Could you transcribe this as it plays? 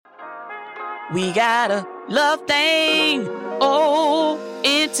We got a love thing. Oh,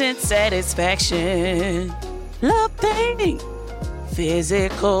 intense satisfaction. Love thing.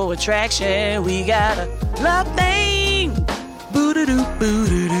 Physical attraction. We got a love thing. Boo-doo-doo,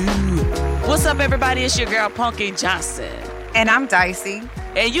 boo-doo-doo. What's up, everybody? It's your girl, Punkie Johnson. And I'm Dicey.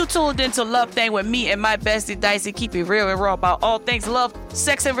 And you tuned into Love Thang with me and my bestie, Dicey. Keep it real and raw about all things love,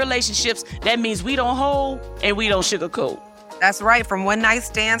 sex, and relationships. That means we don't hold and we don't sugarcoat. That's right. From one-night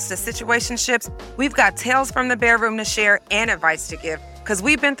stands to situationships, we've got tales from the bedroom to share and advice to give. Because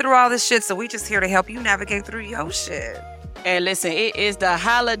we've been through all this shit, so we just here to help you navigate through your shit. And listen, it is the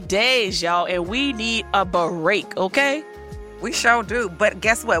holidays, y'all, and we need a break, okay? We sure do. But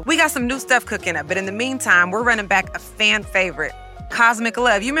guess what? We got some new stuff cooking up. But in the meantime, we're running back a fan favorite, Cosmic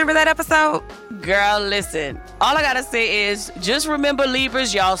Love. You remember that episode? Girl, listen. All I gotta say is just remember,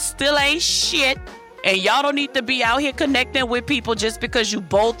 Libras, y'all still ain't shit. And y'all don't need to be out here connecting with people just because you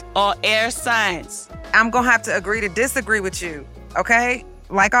both are air signs. I'm going to have to agree to disagree with you, okay?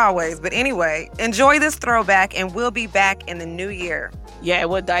 Like always. But anyway, enjoy this throwback, and we'll be back in the new year. Yeah,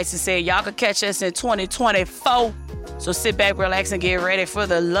 what Dicey said, y'all can catch us in 2024. So sit back, relax, and get ready for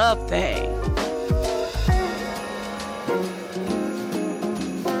the love thing.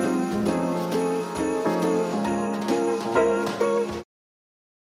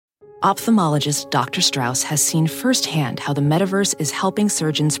 Ophthalmologist Dr. Strauss has seen firsthand how the metaverse is helping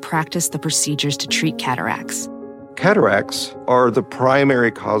surgeons practice the procedures to treat cataracts. Cataracts are the primary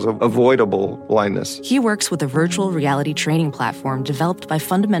cause of avoidable blindness. He works with a virtual reality training platform developed by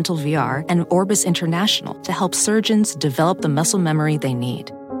Fundamental VR and Orbis International to help surgeons develop the muscle memory they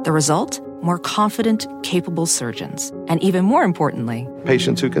need. The result? More confident, capable surgeons. And even more importantly,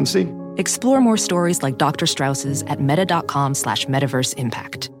 Patients who can see. explore more stories like Dr. Strauss's at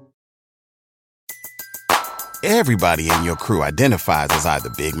meta.com/metaverseimpact. Everybody in your crew identifies as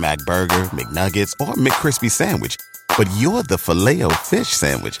either Big Mac Burger, McNuggets, or McCrispy Sandwich. But you're the Filet-O-Fish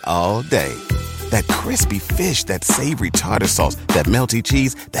Sandwich all day. That crispy fish, that savory tartar sauce, that melty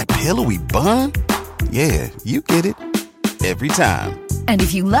cheese, that pillowy bun. Yeah, you get it. Every time. And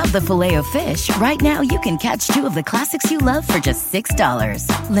if you love the Filet-O-Fish, right now you can catch two of the classics you love for just $6.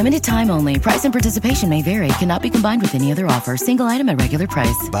 Limited time only. Price and participation may vary. Cannot be combined with any other offer. Single item at regular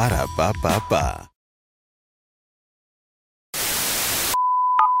price. Ba-da-ba-ba-ba.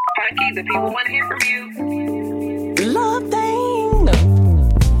 Punkie, the people want to hear from you. Love thing.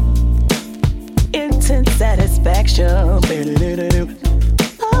 Intense satisfaction. Love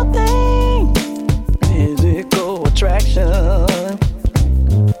thing. Physical attraction.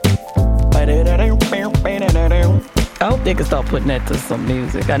 I hope they can start putting that to some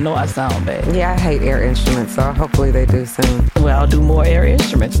music. I know I sound bad. Yeah, I hate air instruments, so hopefully they do soon. Well, I'll do more air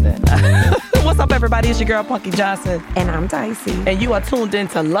instruments then. What's up, everybody? It's your girl, Punkie Johnson. And I'm Dicey. And you are tuned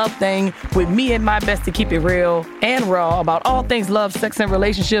into Love Thang with me and my best to keep it real and raw about all things love, sex, and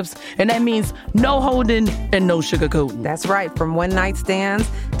relationships. And that means no holding and no sugarcoating. That's right. From one-night stands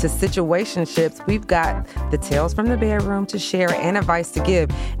to situationships, we've got the tales from the bedroom to share and advice to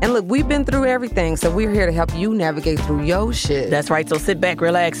give. And look, we've been through everything, so we're here to help you navigate through your shit. That's right. So sit back,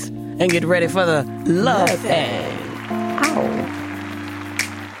 relax, and get ready for the Love Thang. Ow.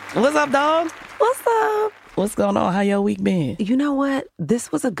 What's up, dog? What's up? What's going on? How your week been? You know what? This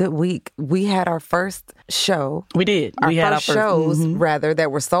was a good week. We had our first show. We did. Our we first had our first shows, rather,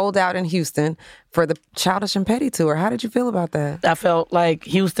 that were sold out in Houston for the Childish and Petty tour. How did you feel about that? I felt like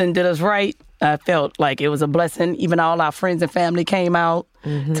Houston did us right. I felt like it was a blessing. Even all our friends and family came out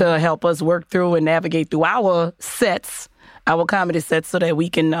to help us work through and navigate through our sets, our comedy sets, so that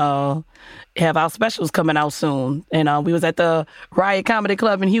we can have our specials coming out soon. And we was at the Riot Comedy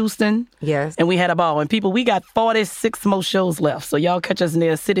Club in Houston. Yes. And we had a ball. And people, we got 46 more shows left. So y'all catch us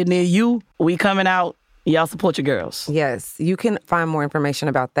near a city near you. We coming out. Y'all support your girls. Yes. You can find more information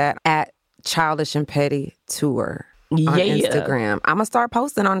about that at Childish and Petty Tour. On Instagram. I'm going to start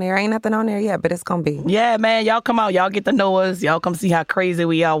posting on there. Ain't nothing on there yet, but it's going to be. Yeah, man. Y'all come out. Y'all get to know us. Y'all come see how crazy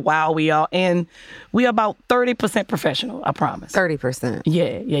we are, wild we are. And we are about 30% professional, I promise. 30%.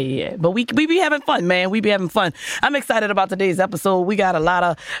 Yeah. But we be having fun, man. We be having fun. I'm excited about today's episode. We got a lot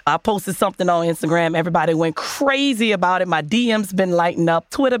of, I posted something on Instagram. Everybody went crazy about it. My DMs been lighting up.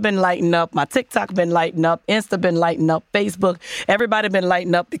 Twitter been lighting up. My TikTok been lighting up. Insta been lighting up. Facebook. Everybody been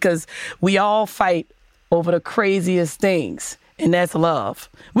lighting up because we all fight over the craziest things, and that's love.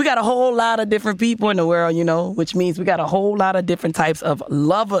 We got a whole lot of different people in the world, you know, which means we got a whole lot of different types of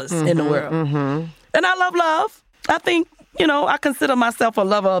lovers in the world. And I love love. I think, you know, I consider myself a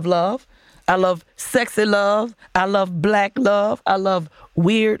lover of love. I love sexy love. I love black love. I love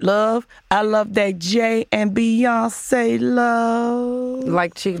weird love. I love that Jay and Beyonce love.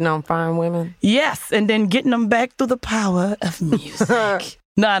 Like cheating on fine women? Yes, and then getting them back through the power of music.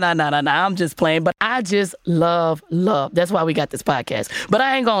 No. I'm just playing. But I just love love. That's why we got this podcast. But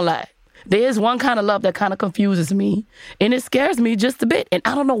I ain't gonna lie. There is one kind of love that kind of confuses me, and it scares me just a bit. And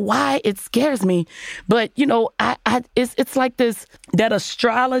I don't know why it scares me, but you know, it's like this, that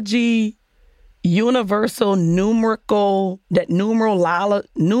astrology, universal numerical, that numeral,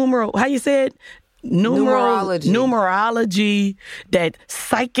 how you say it? Numerology, that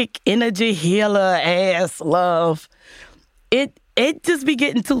psychic energy healer ass love. It just be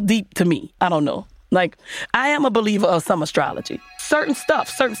getting too deep to me. I don't know. Like, I am a believer of some astrology. Certain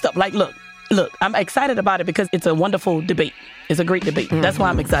stuff. Like, look, I'm excited about it because it's a wonderful debate. It's a great debate. That's why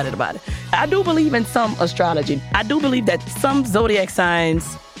I'm excited about it. I do believe in some astrology. I do believe that some zodiac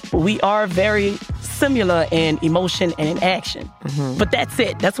signs, we are very similar in emotion and in action. But that's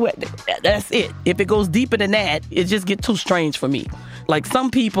it. That's it. If it goes deeper than that, it just gets too strange for me. Like,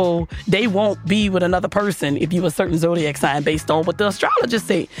 some people, they won't be with another person if you a certain zodiac sign based on what the astrologers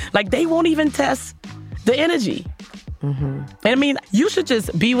say. Like, they won't even test the energy. And I mean, you should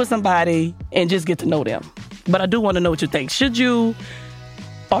just be with somebody and just get to know them. But I do want to know what you think. Should you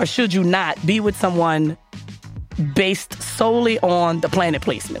or should you not be with someone based solely on the planet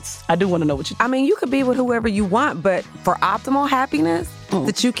placements? I do want to know what you think. I mean, you could be with whoever you want, but for optimal happiness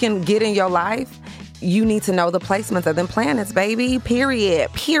that you can get in your life, you need to know the placements of them planets, baby. Period.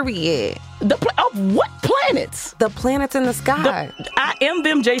 Of what planets? The planets in the sky. I am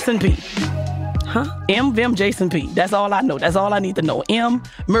them Jason P. Huh? M, Vim, Jason P. That's all I know. That's all I need to know. M,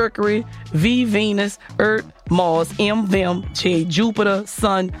 Mercury, V, Venus, Earth, Mars, M, Vim, J, Jupiter,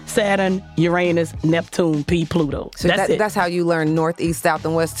 Sun, Saturn, Uranus, Neptune, P, Pluto. So that's it. That's how you learn north, east, south,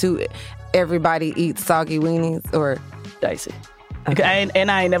 and west too. Everybody eats soggy weenies or... Dicey. Okay.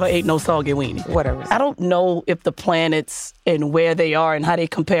 And I ain't never ate no soggy weenie. Whatever. I don't know if the planets and where they are and how they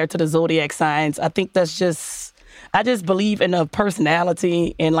compare to the zodiac signs. I think that's just... I just believe in a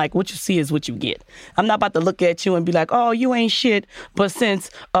personality, and like, what you see is what you get. I'm not about to look at you and be like, oh, you ain't shit. But since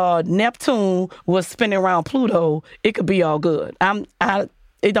Neptune was spinning around Pluto, it could be all good.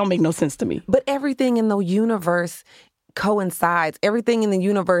 It don't make no sense to me. But everything in the universe coincides. Everything in the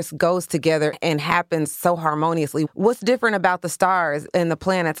universe goes together and happens so harmoniously. What's different about the stars and the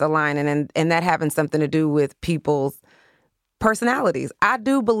planets aligning and that having something to do with people's personalities? I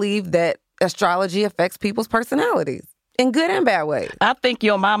do believe that astrology affects people's personalities in good and bad ways. I think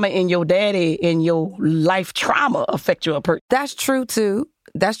your mama and your daddy and your life trauma affect your person. That's true too.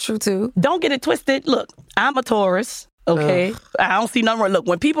 Don't get it twisted. Look, I'm a Taurus. Okay? I don't see nothing wrong. Look,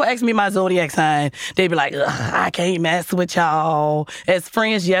 when people ask me my zodiac sign, they be like, I can't mess with y'all. As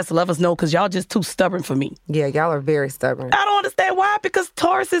friends, yes, lovers, no, because y'all just too stubborn for me. Yeah, y'all are very stubborn. I don't understand why, because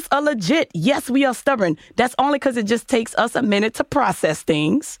Tauruses are legit. Yes, we are stubborn. That's only because it just takes us a minute to process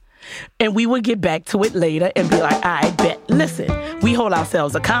things. And we would get back to it later and be like, I bet. Listen, we hold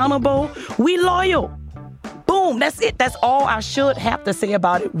ourselves accountable. We loyal. Boom, that's it. That's all I should have to say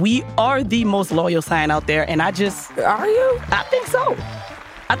about it. We are the most loyal sign out there, and I just... Are you? I think so.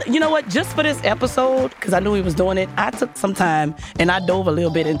 You know what? Just for this episode, because I knew he was doing it, I took some time and I dove a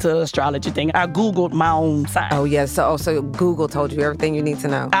little bit into the astrology thing. I Googled my own sign. Oh, yeah. So Google told you everything you need to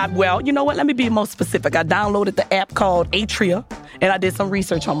know. Well, you know what? Let me be more specific. I downloaded the app called Atria, and I did some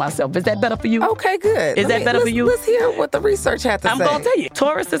research on myself. Is that better for you? Okay, good. Is that better for you? Let's hear what the research had to say. I'm going to tell you.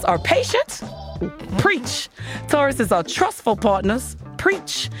 Tauruses are patient. Preach. Tauruses are trustful partners.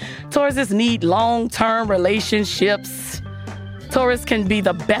 Preach. Tauruses need long-term relationships. Taurus can be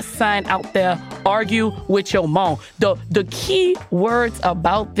the best sign out there. Argue with your mom. The key words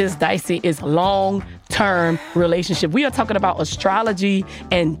about this, Dicey, is long-term relationship. We are talking about astrology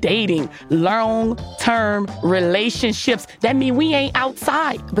and dating. Long-term relationships. That means we ain't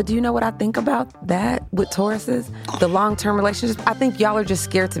outside. But do you know what I think about that with Tauruses? The long-term relationships? I think y'all are just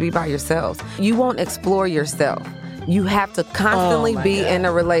scared to be by yourselves. You won't explore yourself. You have to constantly be in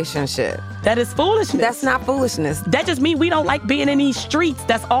a relationship. That is foolishness. That's not foolishness. That just means we don't like being in these streets.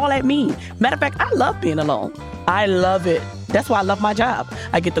 That's all that means. Matter of fact, I love being alone. I love it. That's why I love my job.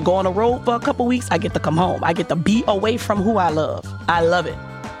 I get to go on the road for a couple weeks. I get to come home. I get to be away from who I love. I love it.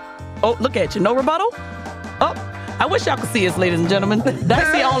 Oh, look at you. No rebuttal? Oh, I wish y'all could see us, ladies and gentlemen.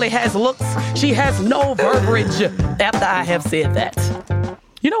 Dicey only has looks. She has no verbiage after I have said that.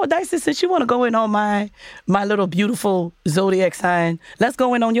 You know what, Dicey, since you want to go in on my little beautiful zodiac sign, let's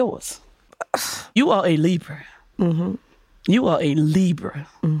go in on yours. You are a Libra. Mm-hmm. You are a Libra.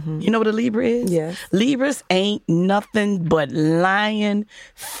 You know what a Libra is? Yes. Libras ain't nothing but lying,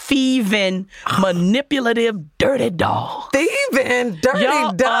 thieving, manipulative, dirty dogs. Thieving, dirty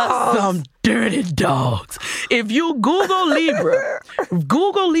Y'all dogs. are some dirty dogs. If you Google Libra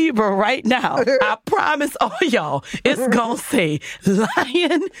right now, I promise all y'all, it's gonna say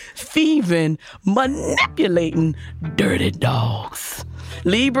lying, thieving, manipulating, dirty dogs.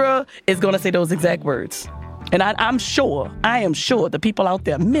 Libra is gonna say those exact words. And I am sure the people out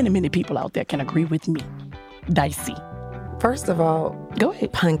there, many people out there can agree with me. Dicey. First of all, Go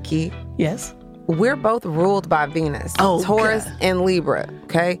ahead. Punky, Yes. we're both ruled by Venus, Oh, Taurus God. and Libra,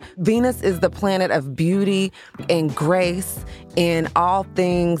 okay? Venus is the planet of beauty and grace and all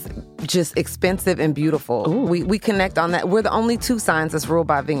things just expensive and beautiful. We connect on that. We're the only two signs that's ruled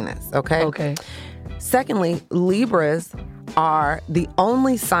by Venus, okay? Okay. Secondly, Libras are the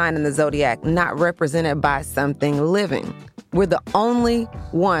only sign in the zodiac not represented by something living. We're the only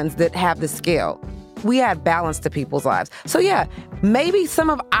ones that have the scale. We add balance to people's lives. So yeah, maybe some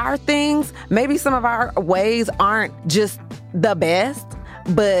of our things, maybe some of our ways aren't just the best,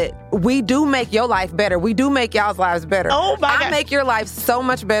 but we do make your life better. We do make y'all's lives better. Oh my God. I make your life so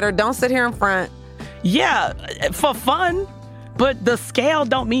much better. Don't sit here in front. Yeah, for fun. But the scale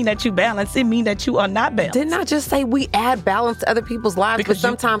don't mean that you balance. It mean that you are not balanced. Didn't I just say we add balance to other people's lives, Because but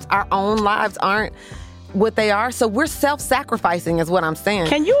sometimes our own lives aren't what they are? So we're self-sacrificing is what I'm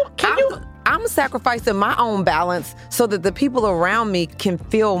saying. I'm sacrificing my own balance so that the people around me can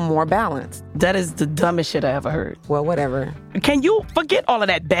feel more balanced. That is the dumbest shit I ever heard. Well, whatever. Can you forget all of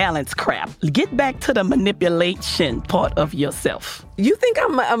that balance crap? Get back to the manipulation part of yourself. You think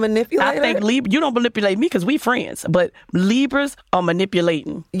I'm a manipulator? I think you don't manipulate me because we friends, but Libras are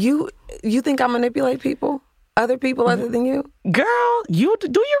manipulating. You think I manipulate people? Other people other than you? Girl, do you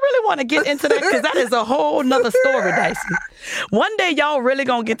really want to get into that? Because that is a whole nother story, Dicey. One day y'all really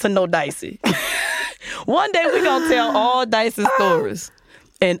gonna get to know Dicey. One day we gonna tell all Dicey stories.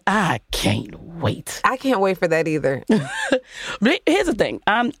 And I can't wait. I can't wait for that either. But here's the thing.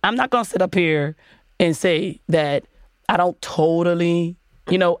 I'm not gonna sit up here and say that I don't totally,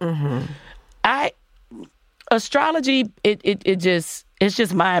 astrology, it's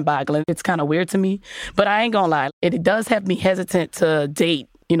just mind-boggling. It's kind of weird to me, but I ain't gonna lie. It does have me hesitant to date,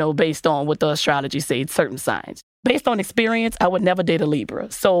 based on what the astrology says, certain signs. Based on experience, I would never date a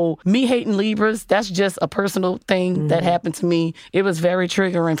Libra. So me hating Libras, that's just a personal thing that happened to me. It was very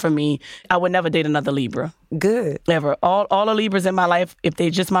triggering for me. I would never date another Libra. Good. Ever. All the Libras in my life, if they're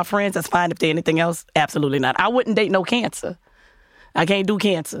just my friends, that's fine. If they're anything else, absolutely not. I wouldn't date no Cancer. I can't do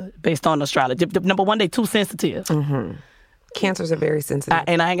Cancer based on astrology. Number one, they too sensitive. Cancers are very sensitive.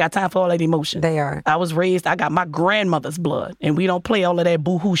 And I ain't got time for all that emotion. They are. I was raised, I got my grandmother's blood, and we don't play all of that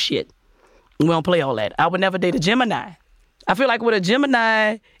boo-hoo shit. We don't play all that. I would never date a Gemini. I feel like with a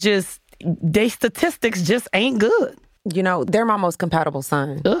Gemini, they statistics just ain't good. They're my most compatible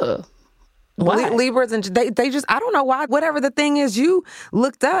sign. Ugh. Why? Libras, and they just, I don't know why. Whatever the thing is you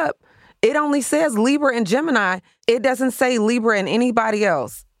looked up, it only says Libra and Gemini. It doesn't say Libra and anybody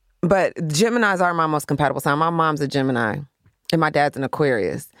else. But Geminis are my most compatible sign. My mom's a Gemini, and my dad's an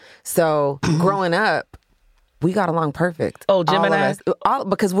Aquarius. So growing up, we got along perfect. Oh, Gemini?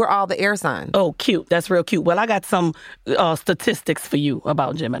 Because we're all the air signs. Oh, cute. That's real cute. Well, I got some statistics for you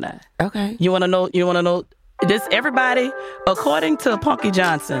about Gemini. Okay. You want to know? This, everybody, according to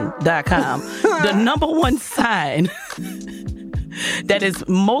PunkieJohnson.com, the number one sign that is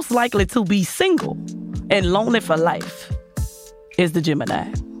most likely to be single and lonely for life is the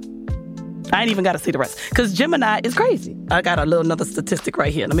Gemini. I ain't even got to see the rest because Gemini is crazy. I got another statistic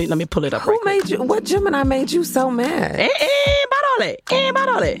right here. Let me pull it up. Who made you? What Gemini made you so mad? Ain't about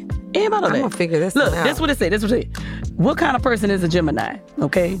all that. I'm gonna figure this Look, out. this what it say. What kind of person is a Gemini?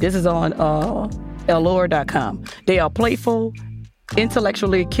 Okay, this is on Allure.com. They are playful,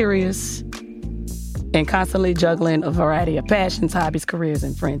 intellectually curious, and constantly juggling a variety of passions, hobbies, careers,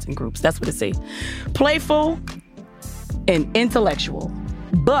 and friends and groups. That's what it say. Playful and intellectual.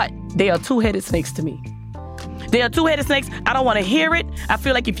 But they are two-headed snakes to me. They are two-headed snakes. I don't want to hear it. I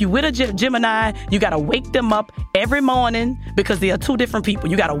feel like if you with a Gemini, you got to wake them up every morning because they are two different people.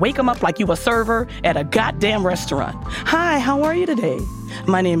 You got to wake them up like you a server at a goddamn restaurant. Hi, how are you today?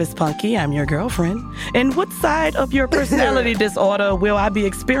 My name is Punkie. I'm your girlfriend. And what side of your personality disorder will I be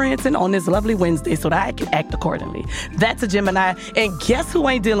experiencing on this lovely Wednesday so that I can act accordingly? That's a Gemini. And guess who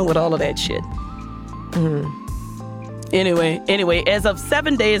ain't dealing with all of that shit? Anyway, as of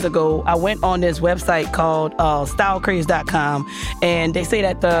 7 days ago, I went on this website called stylecraze.com, and they say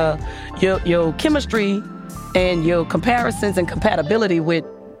that your chemistry and your comparisons and compatibility with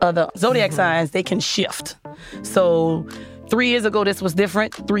other zodiac signs, they can shift. So 3 years ago, this was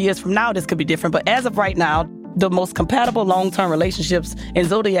different. 3 years from now, this could be different. But as of right now, the most compatible long-term relationships in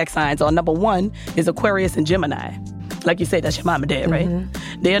zodiac signs are number 1 is Aquarius and Gemini. Like you said, that's your mom and dad, right?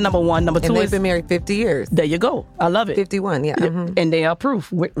 Mm-hmm. They're number 1. Number 2 and they've is... been married 50 years. There you go. I love it. 51, yeah. Mm-hmm. And they are proof,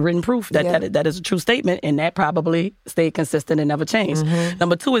 written proof that is a true statement, and that probably stayed consistent and never changed. Mm-hmm.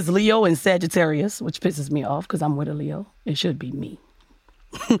 Number 2 is Leo and Sagittarius, which pisses me off because I'm with a Leo. It should be me.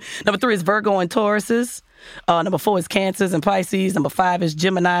 Number 3 is Virgo and Tauruses. Number 4 is Cancers and Pisces. Number 5 is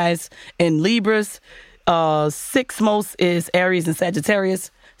Geminis and Libras. 6 most is Aries and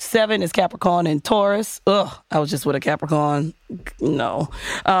Sagittarius. 7 is Capricorn and Taurus. Ugh, I was just with a Capricorn. No.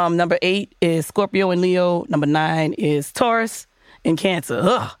 Number 8 is Scorpio and Leo. Number 9 is Taurus and Cancer.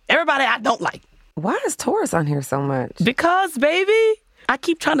 Ugh, everybody I don't like. Why is Taurus on here so much? Because, baby, I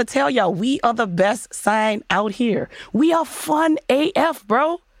keep trying to tell y'all, we are the best sign out here. We are fun AF,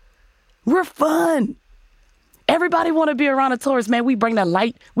 bro. We're fun. Everybody want to be around a Taurus, man. We bring the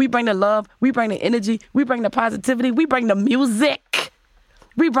light. We bring the love. We bring the energy. We bring the positivity. We bring the music.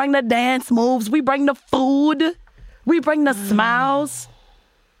 We bring the dance moves. We bring the food. We bring the smiles.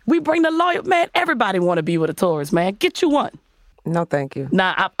 We bring the loyal. Man, everybody want to be with a Taurus, man. Get you one. No, thank you.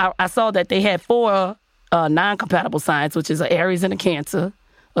 Now, I saw that they had 4 non-compatible signs, which is an Aries and a Cancer,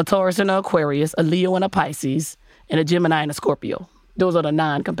 a Taurus and an Aquarius, a Leo and a Pisces, and a Gemini and a Scorpio. Those are the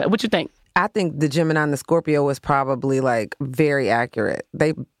non-compatible. What you think? I think the Gemini and the Scorpio was probably like very accurate.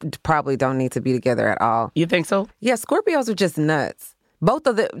 They probably don't need to be together at all. You think so? Yeah, Scorpios are just nuts. Both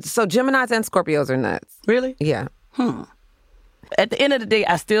of so Geminis and Scorpios are nuts. Really? Yeah. At the end of the day,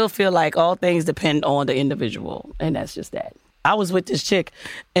 I still feel like all things depend on the individual, and that's just that. I was with this chick,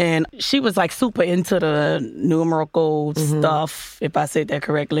 and she was like super into the numerical stuff, if I said that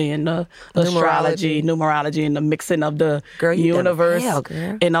correctly, and the astrology, numerology, and the mixing of the universe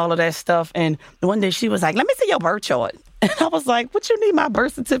and all of that stuff. And one day she was like, "Let me see your birth chart." And I was like, "What you need my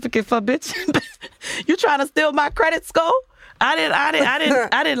birth certificate for, bitch? You trying to steal my credit score?" I didn't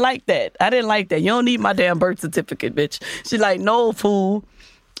like that. I didn't like that. You don't need my damn birth certificate, bitch. She's like, "No, fool,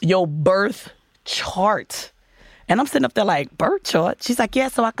 your birth chart." And I'm sitting up there like, birth chart? She's like, "Yeah,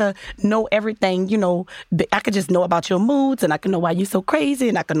 so I could know everything, you know. I could just know about your moods, and I can know why you're so crazy,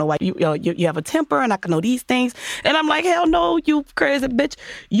 and I can know why you have a temper, and I can know these things." And I'm like, "Hell no, you crazy bitch.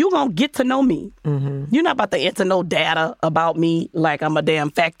 You gonna get to know me. Mm-hmm. You're not about to enter no data about me like I'm a damn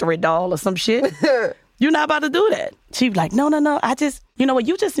factory doll or some shit. You're not about to do that." She was like, no. I just, you know what?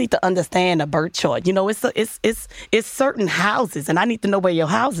 You just need to understand a birth chart. You know, it's certain houses, and I need to know where your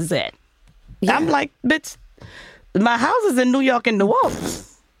house is at." Yeah. I'm like, bitch, my house is in New York and New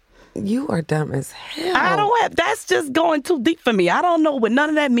Orleans. You are dumb as hell. I don't have, that's just going too deep for me. I don't know what none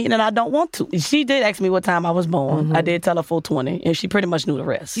of that means, and I don't want to. She did ask me what time I was born. Mm-hmm. I did tell her 420, and she pretty much knew the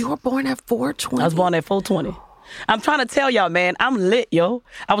rest. You were born at 420? I was born at 420. I'm trying to tell y'all, man, I'm lit, yo.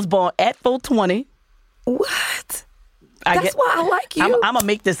 I was born at 420. What? That's why I like you. I'm going to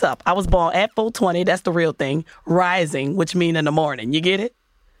make this up. I was born at 420. That's the real thing. Rising, which means in the morning. You get it?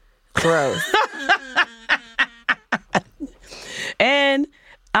 Gross. And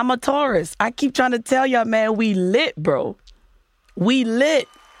I'm a Taurus. I keep trying to tell y'all, man, we lit, bro. We lit.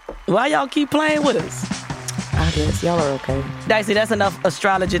 Why y'all keep playing with us? I guess y'all are okay. Dicey, that's enough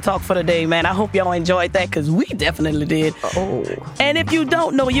astrology talk for today, man. I hope y'all enjoyed that, because we definitely did. Oh. And if you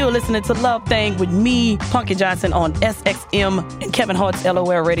don't know, you're listening to Love Thang with me, Punkie Johnson, on SXM and Kevin Hart's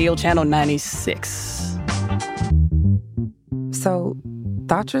LOL Radio Channel 96. So,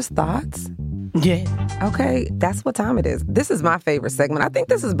 Thatcher's Thoughts? Yeah. Okay, that's what time it is. This is my favorite segment. I think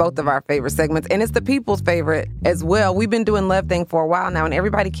this is both of our favorite segments, and it's the people's favorite as well. We've been doing Love Thang for a while now, and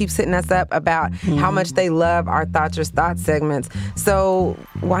everybody keeps hitting us up about how much they love our Thatcher's Thoughts segments. So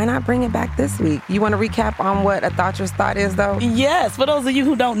why not bring it back this week? You want to recap on what a Thatcher's Thought is, though? Yes. For those of you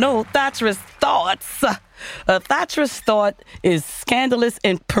who don't know, Thatcher's Thoughts. A Thatcher's thought is scandalous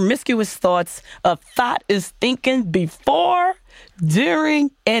and promiscuous thoughts. A thought is thinking before, during,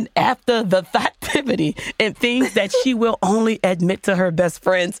 and after the thoughtivity, and things that she will only admit to her best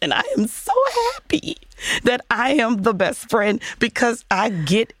friends. And I am so happy that I am the best friend, because I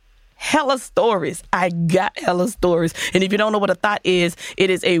get hella stories. I got hella stories. And if you don't know what a thought is,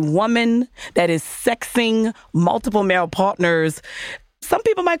 it is a woman that is sexing multiple male partners. Some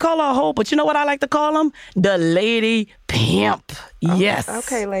people might call her a hoe, but you know what I like to call them? The lady pimp. Yes.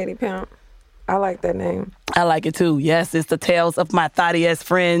 Okay, lady pimp. I like that name. I like it too. Yes, it's the tales of my thotty-ass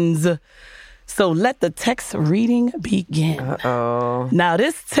friends. So let the text reading begin. Uh-oh. Now,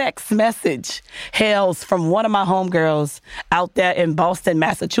 this text message hails from one of my homegirls out there in Boston,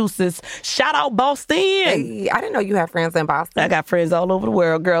 Massachusetts. Shout out, Boston. Hey, I didn't know you have friends in Boston. I got friends all over the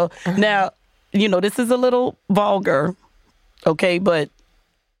world, girl. Now, you know, this is a little vulgar. Okay, but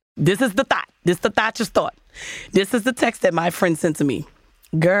this is the thought. This is the thought just thought. This is the text that my friend sent to me.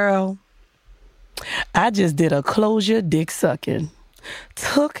 Girl, I just did a closure dick sucking.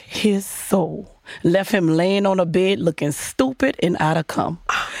 Took his soul. Left him laying on a bed looking stupid and out of cum.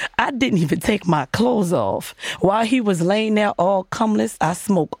 I didn't even take my clothes off. While he was laying there all cumless, I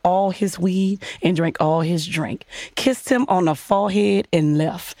smoked all his weed and drank all his drink. Kissed him on the forehead and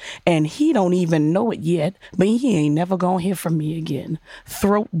left. And he don't even know it yet, but he ain't never gonna hear from me again.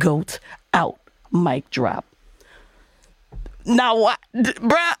 Throat goat out. Mic drop. Now what?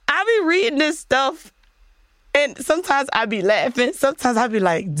 Bruh, I be reading this stuff. And sometimes I be laughing. Sometimes I be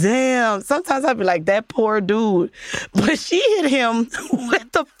like, damn. Sometimes I be like, that poor dude. But she hit him with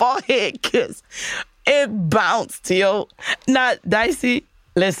the forehead kiss. It bounced, yo. Now, Dicey,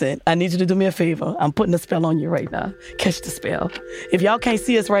 listen, I need you to do me a favor. I'm putting a spell on you right now. Catch the spell. If y'all can't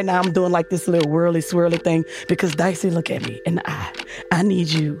see us right now, I'm doing like this little whirly, swirly thing. Because Dicey, look at me in the eye. I need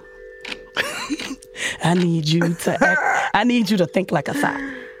you. I need you to act. I need you to think like a thought.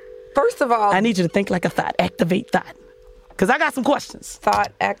 First of all, I need you to think like a thought. Activate thought. Because I got some questions.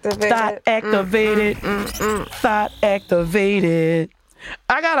 Thought activated. Thought activated. Thought activated.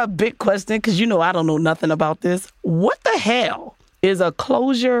 I got a big question because you know I don't know nothing about this. What the hell is a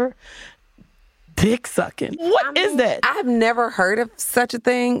closure dick sucking? What is that? I've never heard of such a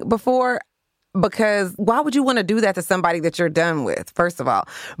thing before. Because why would you want to do that to somebody that you're done with, first of all?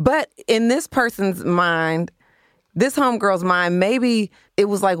 But in this person's mind, this homegirl's mind, maybe it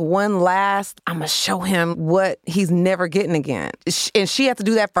was like one last, I'm going to show him what he's never getting again. And she had to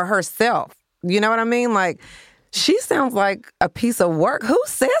do that for herself. You know what I mean? Like, she sounds like a piece of work. Who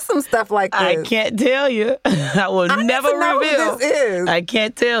says some stuff like this? I can't tell you. I will never reveal. Who this is. I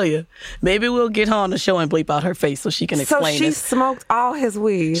can't tell you. Maybe we'll get her on the show and bleep out her face so she can explain So she this. smoked all his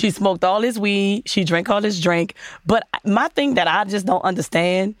weed. She smoked all his weed. She drank all his drink. But my thing that I just don't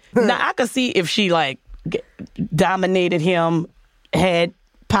understand, now I could see if she like dominated him, had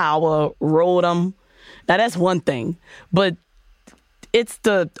power, rode him. Now that's one thing. But it's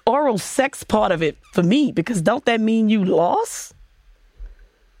the oral sex part of it for me, because don't that mean you lost?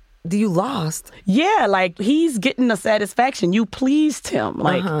 You lost? Yeah, like he's getting the satisfaction. You pleased him.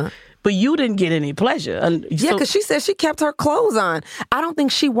 Like, but you didn't get any pleasure. Yeah, because she said she kept her clothes on. I don't think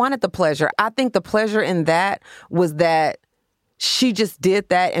she wanted the pleasure. I think the pleasure in that was that she just did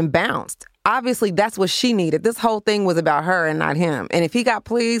that and bounced. Obviously, that's what she needed. This whole thing was about her and not him. And if he got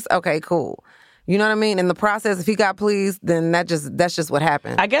pleased, okay, cool. You know what I mean? In the process, if he got pleased, then that's just what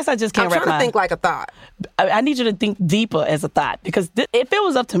happened. I guess I just can't I'm trying to think like a thought. I need you to think deeper as a thought, because if it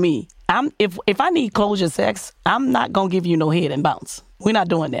was up to me, if I need closure sex, I'm not gonna give you no head and bounce. We're not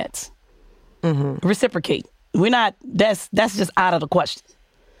doing that. Mm-hmm. Reciprocate. We're not. That's just out of the question.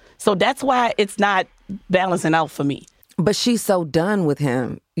 So that's why it's not balancing out for me. But she's so done with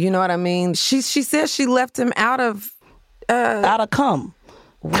him. You know what I mean? She says she left him out of cum.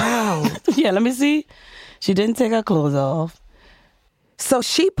 Wow. Yeah, let me see. She didn't take her clothes off. So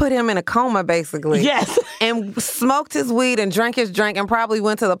she put him in a coma, basically. Yes. And smoked his weed and drank his drink and probably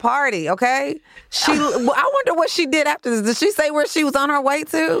went to the party, okay? I wonder what she did after this. Did she say where she was on her way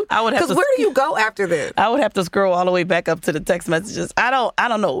to? I would have to. Because where do you go after this? I would have to scroll all the way back up to the text messages. I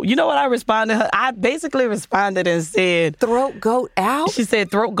don't know. You know what I responded to her? I basically responded and said... Throat goat out? She said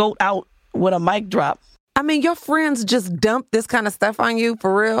throat goat out with a mic drop. I mean, your friends just dump this kind of stuff on you,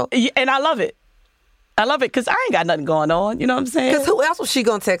 for real? Yeah, and I love it. I love it because I ain't got nothing going on. You know what I'm saying? Because who else was she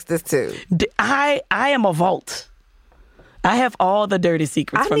going to text this to? I am a vault. I have all the dirty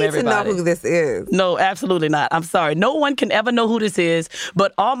secrets from everybody. I need to know who this is. No, absolutely not. I'm sorry. No one can ever know who this is.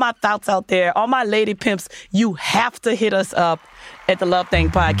 But all my thoughts out there, all my lady pimps, you have to hit us up at the Love Thang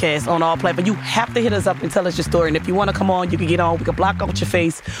podcast on all platforms. You have to hit us up and tell us your story. And if you want to come on, you can get on. We can block out your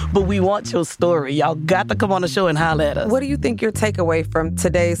face. But we want your story. Y'all got to come on the show and holler at us. What do you think your takeaway from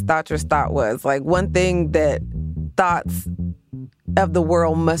today's Thoughter's Thought was? Like one thing that thoughts of the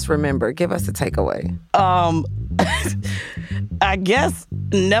world must remember. Give us a takeaway. I guess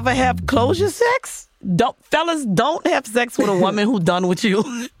never have closure sex. Fellas, don't have sex with a woman who done with you.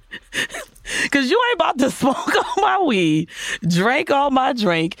 Because you ain't about to smoke all my weed, drink all my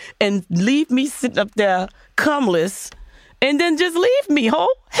drink, and leave me sitting up there cumless, and then just leave me, ho?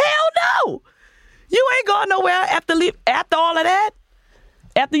 Hell no! You ain't going nowhere after all of that.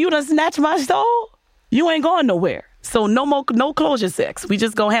 After you done snatched my soul, you ain't going nowhere. So no closure sex. We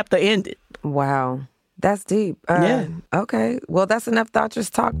just gonna have to end it. Wow. That's deep. Yeah. Okay. Well, that's enough Thoughter's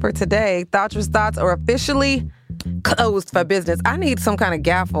Talk for today. Thoughter's Thoughts are officially closed for business. I need some kind of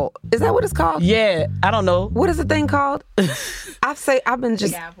gaffle. Is that what it's called? Yeah. I don't know. What is the thing called? I've been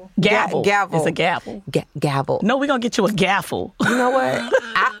just gavel. Gavel. It's a gavel. Gavel. No, we're gonna get you a gaffle. You know what?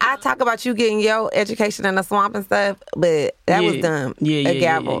 I talk about you getting your education in the swamp and stuff, but that was dumb. A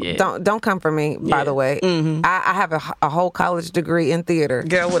gavel. Yeah. Don't come for me. By the way, I have a whole college degree in theater.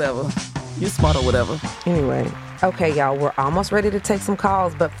 Girl, whatever. You smart or whatever. Anyway, okay, y'all, we're almost ready to take some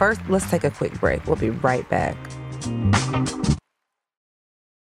calls, but first, let's take a quick break. We'll be right back.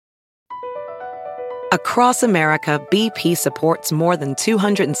 Across America, BP supports more than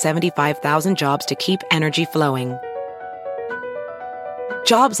 275,000 jobs to keep energy flowing.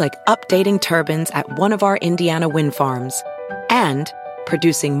 Jobs like updating turbines at one of our Indiana wind farms and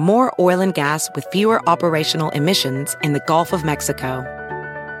producing more oil and gas with fewer operational emissions in the Gulf of Mexico.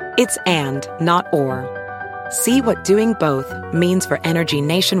 It's and, not or. See what doing both means for energy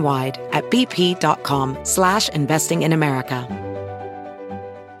nationwide at bp.com/investing in America.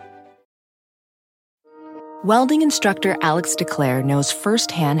 Welding instructor Alex DeClaire knows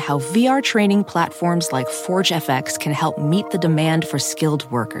firsthand how VR training platforms like ForgeFX can help meet the demand for skilled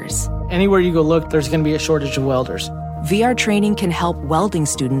workers. Anywhere you go look, there's going to be a shortage of welders. VR training can help welding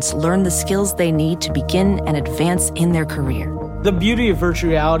students learn the skills they need to begin and advance in their career. The beauty of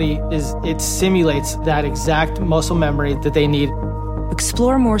virtual reality is it simulates that exact muscle memory that they need.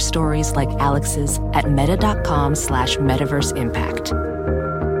 Explore more stories like Alex's at meta.com/metaverseimpact.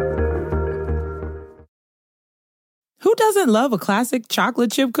 Who doesn't love a classic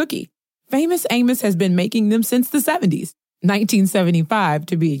chocolate chip cookie? Famous Amos has been making them since the 70s, 1975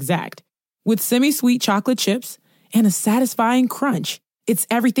 to be exact. With semi-sweet chocolate chips and a satisfying crunch, it's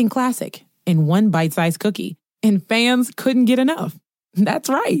everything classic in one bite-sized cookie, and fans couldn't get enough. That's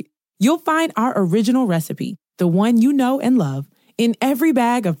right. You'll find our original recipe, the one you know and love, in every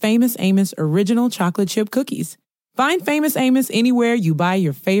bag of Famous Amos original chocolate chip cookies. Find Famous Amos anywhere you buy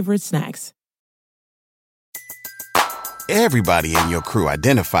your favorite snacks. Everybody in your crew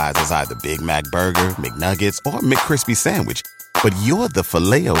identifies as either Big Mac Burger, McNuggets, or McCrispy Sandwich. But you're the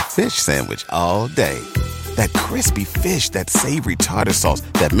Filet-O-Fish Sandwich all day. That crispy fish, that savory tartar sauce,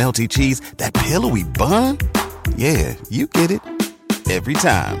 that melty cheese, that pillowy bun. Yeah, you get it. Every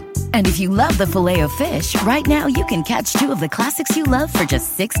time. And if you love the Filet-O-Fish, right now you can catch two of the classics you love for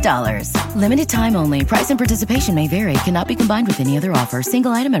just $6. Limited time only. Price and participation may vary. Cannot be combined with any other offer.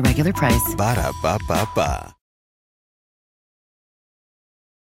 Single item at regular price. Ba-da-ba-ba-ba.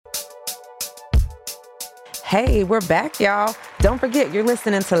 Hey, we're back, y'all. Don't forget, you're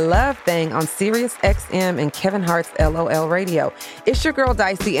listening to Love Thang on Sirius XM and Kevin Hart's LOL Radio. It's your girl,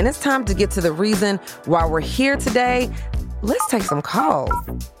 Dicey, and it's time to get to the reason why we're here today. Let's take some calls.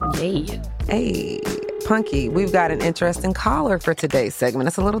 Yeah. Hey, Punkie, we've got an interesting caller for today's segment.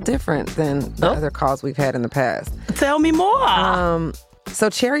 It's a little different than the other calls we've had in the past. Tell me more. So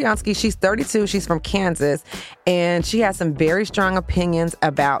Cherryonsky, she's 32, she's from Kansas, and she has some very strong opinions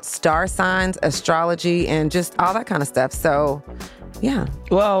about star signs, astrology, and just all that kind of stuff. So, yeah.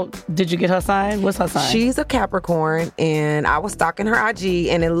 Well, did you get her sign? What's her sign? She's a Capricorn, and I was stalking her IG,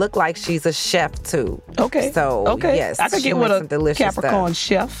 and it looked like she's a chef, too. Okay. So, yes. I could get with a Capricorn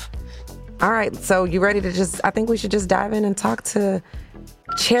chef. All right, so you ready to I think we should just dive in and talk to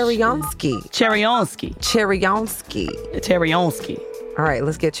Cherryonsky. All right,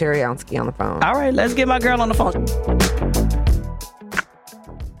 let's get Cherryonsky on the phone. All right, let's get my girl on the phone.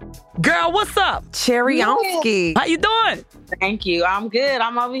 Girl, what's up? Cherryonsky. How you doing? Thank you. I'm good.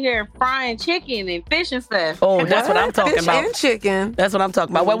 I'm over here frying chicken and fish and stuff. Oh, that's what I'm talking Fish about. and chicken. That's what I'm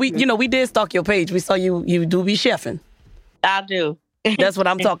talking about. Well, we did stalk your page. We saw you do be chefing. I do. That's what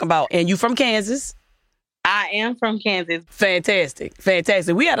I'm talking about. And you from Kansas? I am from Kansas. Fantastic.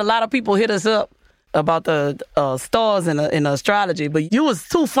 We had a lot of people hit us up about the stars in astrology, but you was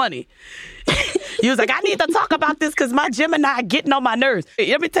too funny. You was like, I need to talk about this because my Gemini getting on my nerves.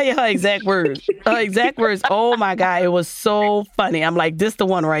 Let me tell you her exact words. Oh my God, it was so funny. I'm like, this the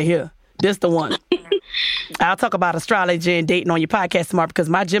one right here. This the one. I'll talk about astrology and dating on your podcast tomorrow because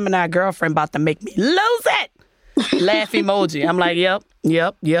my Gemini girlfriend about to make me lose it. Laugh emoji. I'm like, yep,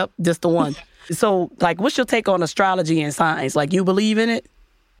 this the one. So, like, what's your take on astrology and signs? Like, you believe in it?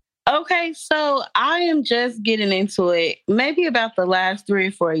 Okay, so I am just getting into it maybe about the last 3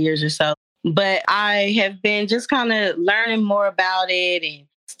 or 4 years or so. But I have been just kind of learning more about it and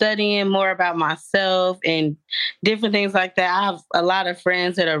studying more about myself and different things like that. I have a lot of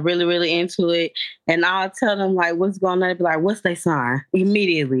friends that are really, really into it. And I'll tell them, like, what's going on? They'll be like, what's their sign?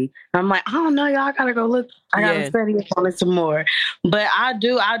 Immediately. I'm like, I don't know, y'all. I got to go look. I got to study up on it some more. But I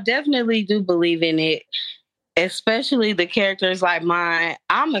definitely do believe in it. Especially the characters like mine.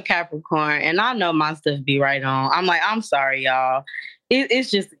 I'm a Capricorn and I know my stuff be right on. I'm like, I'm sorry, y'all.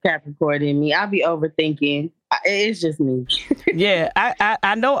 It's just a Capricorn in me. I be overthinking. It's just me. Yeah,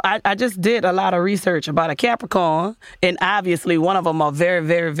 I know. I just did a lot of research about a Capricorn, and obviously one of them are very,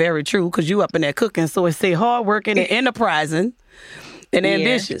 very, very true because you up in there cooking. So it say hardworking and enterprising and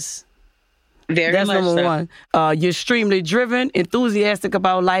ambitious. Very That's much number so. one. You're extremely driven, enthusiastic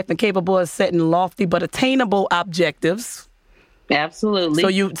about life, and capable of setting lofty but attainable objectives.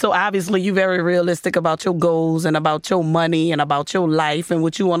 Absolutely. So obviously you're very realistic about your goals and about your money and about your life and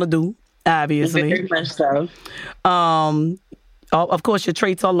what you want to do. Obviously. Very much so. Of course, your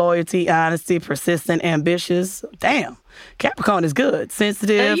traits are loyalty, honesty, persistent, ambitious. Damn, Capricorn is good.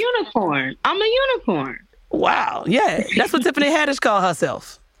 Sensitive. A unicorn. I'm a unicorn. Wow. Yeah, that's what Tiffany Haddish called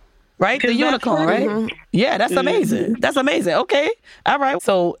herself. Right? The unicorn, right? Mm-hmm. Yeah, that's amazing. That's amazing. Okay. All right.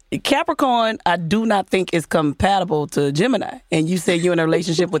 So Capricorn, I do not think is compatible to Gemini. And you say you're in a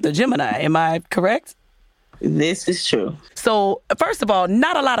relationship with a Gemini. Am I correct? This is true. So, first of all,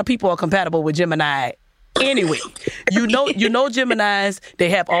 not a lot of people are compatible with Gemini anyway. You know Geminis, they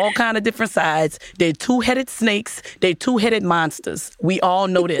have all kind of different sides. They're two-headed snakes. They're two-headed monsters. We all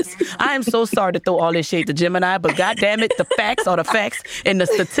know this. I am so sorry to throw all this shade to Gemini, but goddamn it, the facts are the facts, and the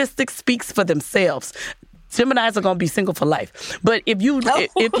statistics speaks for themselves. Geminis are gonna be single for life. But if you know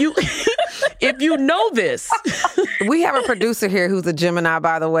this, we have a producer here who's a Gemini,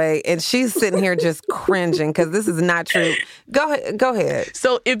 by the way, and she's sitting here just cringing because this is not true. Go ahead.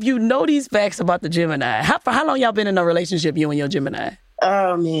 So if you know these facts about the Gemini, for how long y'all been in a relationship, you and your Gemini?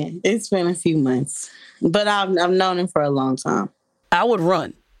 Oh man, it's been a few months, but I've known him for a long time. I would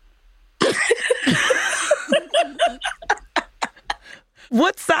run.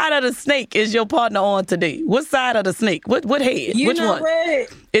 What side of the snake is your partner on today? What side of the snake? What head? Which one?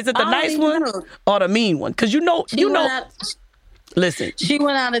 What? Is it the nice one or the mean one? Because you know. Listen. She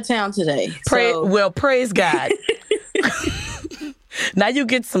went out of town today. Praise God. Now you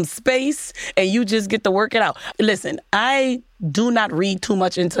get some space and you just get to work it out. Listen, I do not read too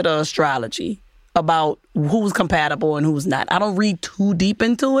much into the astrology about who's compatible and who's not. I don't read too deep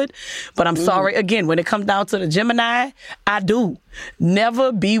into it, but I'm sorry. Again, when it comes down to the Gemini, I do.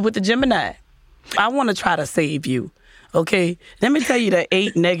 Never be with the Gemini. I want to try to save you, okay? Let me tell you the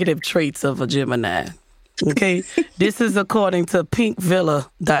 8 negative traits of a Gemini, okay? This is according to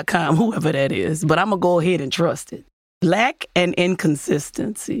pinkvilla.com, whoever that is, but I'm going to go ahead and trust it. Lack and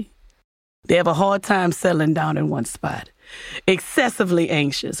inconsistency. They have a hard time settling down in one spot. Excessively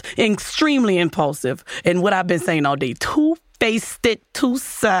anxious, extremely impulsive, and what I've been saying all day, two-faced,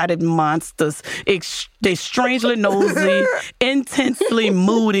 two-sided monsters. They strangely nosy, intensely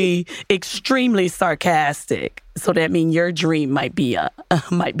moody, extremely sarcastic. So that means your dream might be a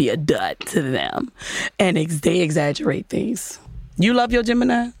dud to them, and they exaggerate things. You love your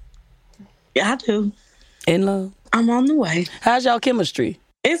Gemini? Yeah, I do. In love? I'm on the way. How's y'all chemistry?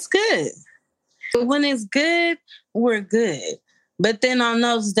 It's good. When it's good, we're good. But then on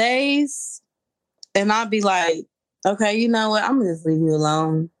those days, and I'll be like, okay, you know what? I'm going to just leave you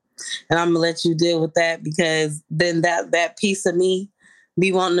alone. And I'm going to let you deal with that because then that piece of me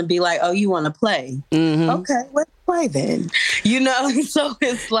be wanting to be like, oh, you want to play? Mm-hmm. Okay, let's play then. You know? So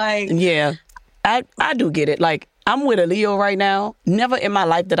it's like... Yeah, I do get it. Like, I'm with a Leo right now. Never in my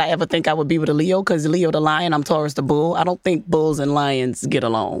life did I ever think I would be with a Leo because Leo the lion, I'm Taurus the bull. I don't think bulls and lions get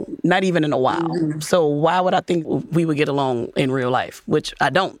along, not even in a while. Mm-hmm. So why would I think we would get along in real life? Which I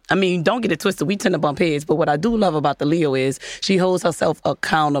don't. I mean, don't get it twisted. We tend to bump heads. But what I do love about the Leo is she holds herself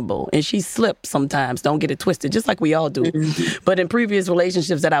accountable and she slips sometimes. Don't get it twisted, just like we all do. Mm-hmm. But in previous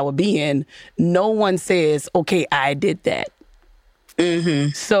relationships that I would be in, no one says, okay, I did that.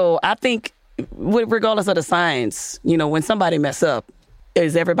 Mm-hmm. So I think... regardless of the science, you know, when somebody mess up,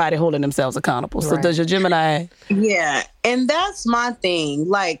 is everybody holding themselves accountable? Right. So does your Gemini... Yeah, and that's my thing.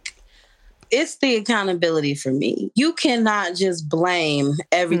 Like, it's the accountability for me. You cannot just blame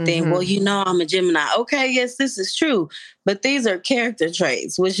everything. Mm-hmm. Well, you know, I'm a Gemini. Okay, yes, this is true. But these are character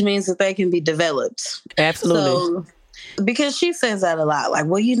traits, which means that they can be developed. Absolutely. So, because she says that a lot. Like,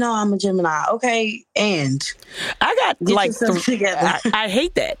 well, you know, I'm a Gemini. Okay, and I got like together. I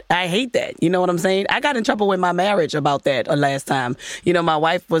hate that. I hate that. You know what I'm saying? I got in trouble with my marriage about that last time. You know, my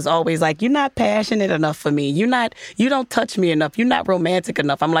wife was always like, "You're not passionate enough for me. You don't touch me enough. You're not romantic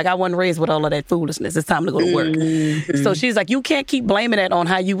enough." I'm like, I wasn't raised with all of that foolishness. It's time to go to work. Mm-hmm. So she's like, you can't keep blaming that on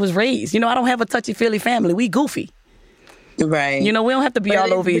how you was raised. You know, I don't have a touchy-feely family. We goofy. Right. You know, we don't have to be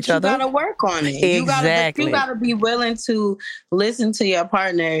all over each other. You got to work on it. Exactly. You got to be willing to listen to your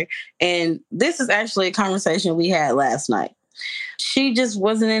partner. And this is actually a conversation we had last night. She just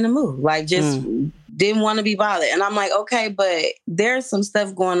wasn't in the mood. Like, just didn't want to be bothered. And I'm like, okay, but there's some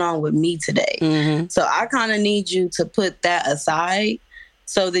stuff going on with me today. Mm-hmm. So I kind of need you to put that aside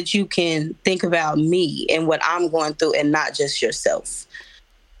so that you can think about me and what I'm going through and not just yourself.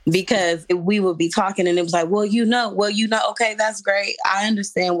 Because we would be talking and it was like, well, okay, that's great. I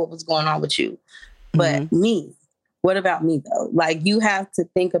understand what was going on with you. But me, what about me though? Like, you have to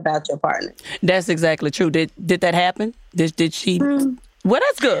think about your partner. That's exactly true. Did that happen? Did she? Well,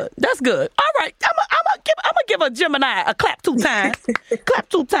 that's good. That's good. All right. I'm gonna give a Gemini a clap 2 times. Clap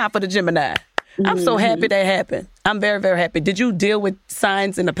 2 times for the Gemini. I'm so happy that happened. I'm very, very happy. Did you deal with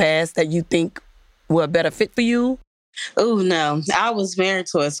signs in the past that you think were a better fit for you? Oh, no. I was married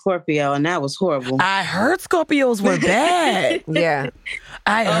to a Scorpio, and that was horrible. I heard Scorpios were bad. Yeah.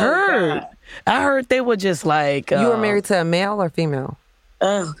 I heard they were just like... You were married to a male or female?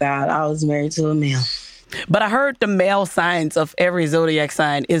 Oh, God. I was married to a male. But I heard the male signs of every zodiac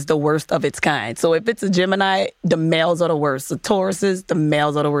sign is the worst of its kind. So if it's a Gemini, the males are the worst. The Tauruses, the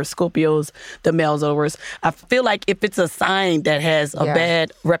males are the worst. Scorpios, the males are the worst. I feel like if it's a sign that has a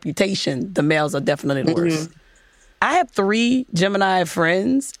bad reputation, the males are definitely the worst. I have 3 Gemini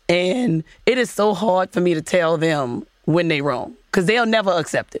friends, and it is so hard for me to tell them when they wrong because they'll never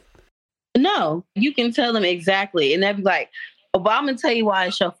accept it. No, you can tell them exactly, and they'll be like, oh, but I'm going to tell you why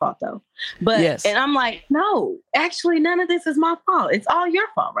it's your fault, though. But And I'm like, no, actually, none of this is my fault. It's all your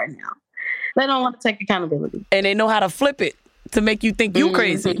fault right now. They don't want to take accountability. And they know how to flip it to make you think you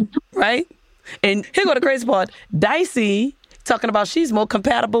crazy, right? And here go the crazy part. Dicey talking about she's more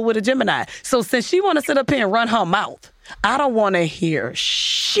compatible with a Gemini. So since she want to sit up here and run her mouth, I don't want to hear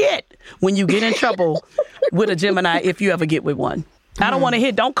shit when you get in trouble with a Gemini if you ever get with one. I don't want to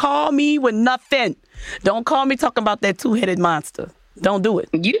hear, don't call me with nothing. Don't call me talking about that 2-headed monster. Don't do it.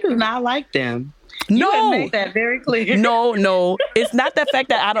 You do not like them. No. You have made that very clear. No. It's not the fact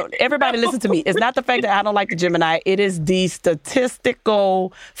that I don't... Everybody listen to me. It's not the fact that I don't like the Gemini. It is the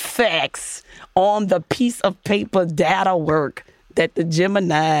statistical facts on the piece of paper data work that the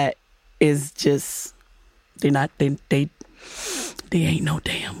Gemini is just... They ain't no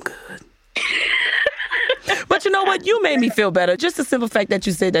damn good. But you know what? You made me feel better. Just the simple fact that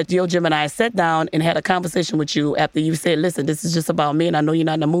you said that your Gemini sat down and had a conversation with you after you said, listen, this is just about me and I know you're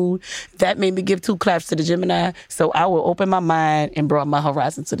not in the mood. That made me give 2 claps to the Gemini. So I will open my mind and broaden my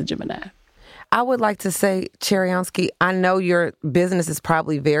horizon to the Gemini. I would like to say, Cheryansky, I know your business is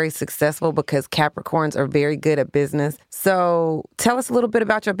probably very successful because Capricorns are very good at business. So tell us a little bit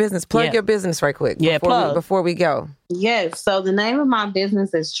about your business. Plug your business right quick before we go. Yes. So the name of my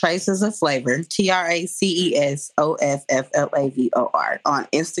business is Traces of Flavor, TRACESOFFLAVOR on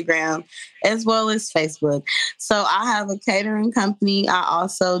Instagram as well as Facebook. So I have a catering company. I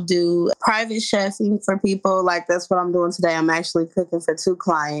also do private chefing for people. Like that's what I'm doing today. I'm actually cooking for 2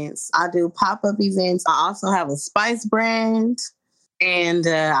 clients. I do pop-up events. I also have a spice brand. And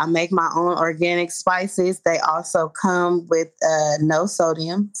I make my own organic spices. They also come with no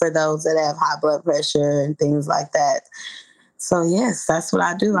sodium for those that have high blood pressure and things like that. So, yes, that's what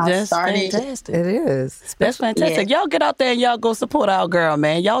I do. That's fantastic. It is. That's fantastic. Yeah. Y'all get out there and y'all go support our girl,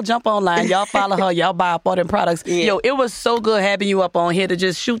 man. Y'all jump online. Y'all follow her. Y'all buy up all them products. Yeah. Yo, it was so good having you up on here to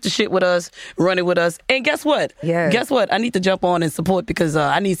just shoot the shit with us, run it with us. And guess what? Yes. Guess what? I need to jump on and support because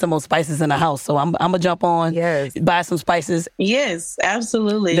I need some more spices in the house. So I'm going to jump on, buy some spices. Yes,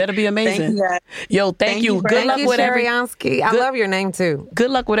 absolutely. That'll be amazing. Thank you, guys. Yo, thank you. Good luck with everything. I love your name, too. Good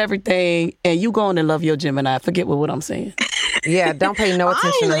luck with everything. And you go on and love your Gemini. Forget what I'm saying. Yeah, don't pay no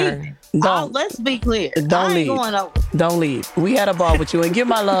attention to her. Let's be clear. Don't leave. Don't leave. We had a ball with you. And give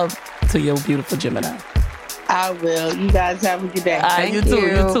my love to your beautiful Gemini. I will. You guys have a good day. You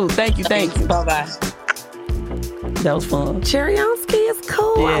too. Thank you. Bye-bye. That was fun. Cheryansky is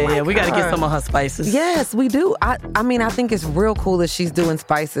cool. Yeah. We got to get some of her spices. Yes, we do. I mean, I think it's real cool that she's doing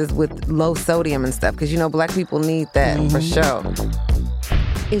spices with low sodium and stuff because, Black people need that for sure.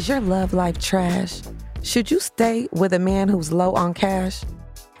 Is your love life trash? Should you stay with a man who's low on cash?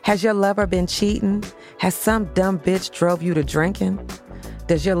 Has your lover been cheating? Has some dumb bitch drove you to drinking?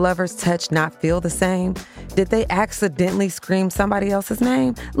 Does your lover's touch not feel the same? Did they accidentally scream somebody else's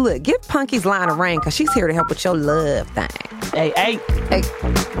name? Look, give Punkie's line a ring because she's here to help with your love thing. Hey.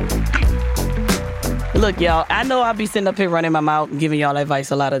 Look, y'all, I know I'll be sitting up here running my mouth and giving y'all advice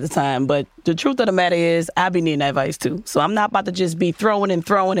a lot of the time, but the truth of the matter is I be needing advice too. So I'm not about to just be throwing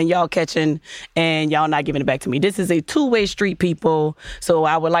and y'all catching and y'all not giving it back to me. This is a two-way street, people. So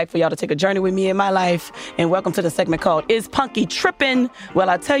I would like for y'all to take a journey with me in my life. And welcome to the segment called Is Punkie Trippin'? Well,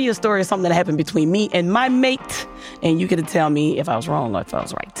 I'll tell you a story of something that happened between me and my mate. And you get to tell me if I was wrong or if I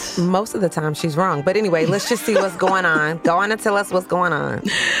was right. Most of the time she's wrong. But anyway, let's just see what's going on. Go on and tell us what's going on.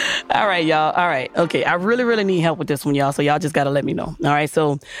 All right, y'all. All right. Okay. I really, really need help with this one, y'all. So y'all just got to let me know. All right.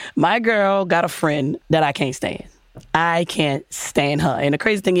 So my girl got a friend that I can't stand. I can't stand her. And the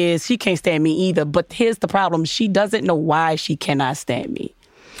crazy thing is she can't stand me either. But here's the problem. She doesn't know why she cannot stand me.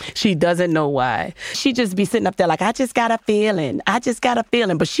 She doesn't know why. She just be sitting up there like, I just got a feeling.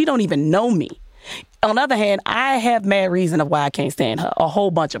 But she don't even know me. On the other hand, I have mad reason of why I can't stand her. A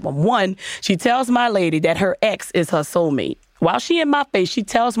whole bunch of them. One, she tells my lady that her ex is her soulmate. While she in my face, she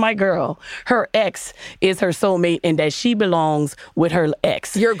tells my girl her ex is her soulmate and that she belongs with her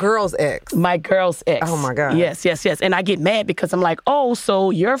ex. Your girl's ex. My girl's ex. Oh, my God. Yes. And I get mad because I'm like, oh,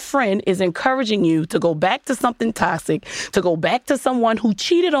 so your friend is encouraging you to go back to something toxic, to go back to someone who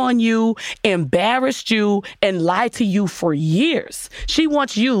cheated on you, embarrassed you, and lied to you for years. She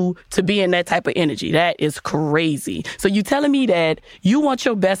wants you to be in that type of energy. That is crazy. So you telling me that you want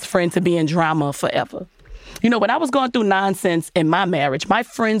your best friend to be in drama forever? You know, when I was going through nonsense in my marriage, my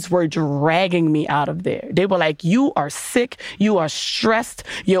friends were dragging me out of there. They were like, you are sick. You are stressed.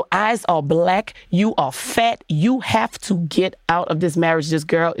 Your eyes are black. You are fat. You have to get out of this marriage. This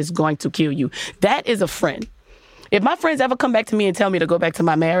girl is going to kill you. That is a friend. If my friends ever come back to me and tell me to go back to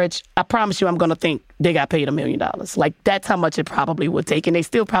my marriage, I promise you I'm going to think they got paid $1 million. Like, that's how much it probably would take. And they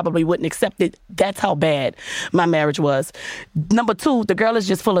still probably wouldn't accept it. That's how bad my marriage was. Number two, the girl is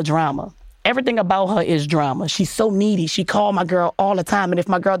just full of drama. Everything about her is drama. She's so needy. She call my girl all the time. And if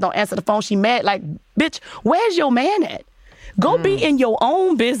my girl don't answer the phone, she mad. Like, bitch, where's your man at? Go be in your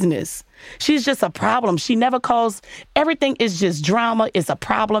own business. She's just a problem. She never calls. Everything is just drama. It's a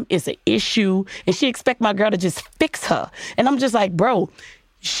problem. It's an issue. And she expect my girl to just fix her. And I'm just like, bro,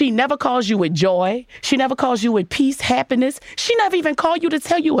 she never calls you with joy. She never calls you with peace, happiness. She never even called you to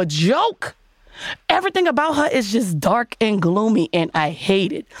tell you a joke. Everything about her is just dark and gloomy, and I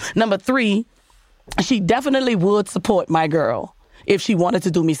hate it. Number three, she definitely would support my girl if she wanted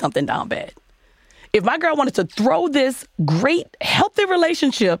to do me something down bad. If my girl wanted to throw this great, healthy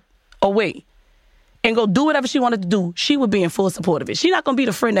relationship away and go do whatever she wanted to do, she would be in full support of it. She's not going to be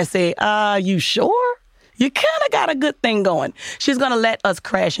the friend that say, you sure? You kind of got a good thing going. She's going to let us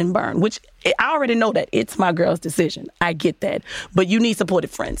crash and burn, which I already know that it's my girl's decision. I get that. But you need supportive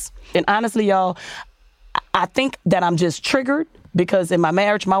friends. And honestly, y'all, I think that I'm just triggered because in my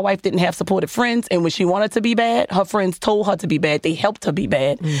marriage, my wife didn't have supportive friends. And when she wanted to be bad, her friends told her to be bad. They helped her be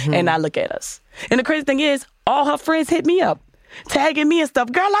bad. Mm-hmm. And now look at us. And the crazy thing is, all her friends hit me up, tagging me and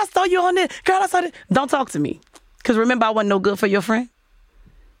stuff. Girl, I saw you on this. Girl, I saw this. Don't talk to me. Because remember, I wasn't no good for your friend.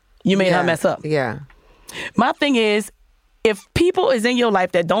 You made her mess up. Yeah. My thing is, if people is in your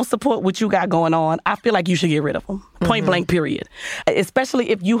life that don't support what you got going on, I feel like you should get rid of them. Point blank, period.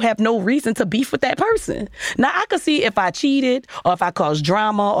 Especially if you have no reason to beef with that person. Now, I could see if I cheated or if I caused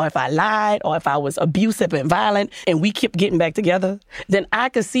drama or if I lied or if I was abusive and violent and we kept getting back together, then I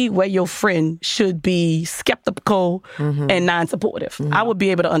could see where your friend should be skeptical and non-supportive. I would be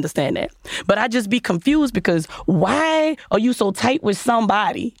able to understand that. But I just be confused because why are you so tight with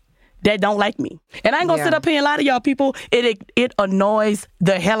somebody that don't like me? And I ain't gonna sit up here and lie to y'all people. It annoys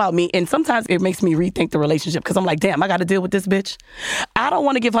the hell out of me. And sometimes it makes me rethink the relationship because I'm like, damn, I gotta deal with this bitch. I don't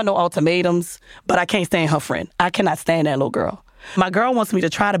want to give her no ultimatums, but I can't stand her friend. I cannot stand that little girl. My girl wants me to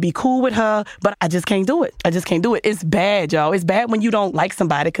try to be cool with her, but I just can't do it. It's bad, y'all. It's bad when you don't like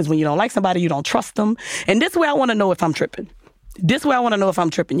somebody because when you don't like somebody, you don't trust them. And this way I want to know if I'm tripping.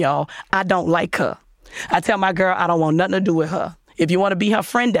 Y'all. I don't like her. I tell my girl I don't want nothing to do with her. If you want to be her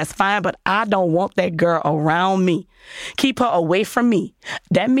friend, that's fine, but I don't want that girl around me. Keep her away from me.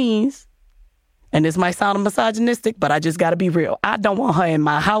 That means, and this might sound misogynistic, but I just got to be real. I don't want her in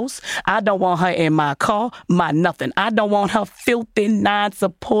my house. I don't want her in my car, my nothing. I don't want her filthy,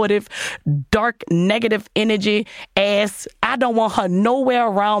 non-supportive, dark, negative energy ass. I don't want her nowhere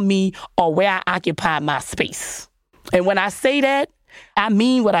around me or where I occupy my space. And when I say that, I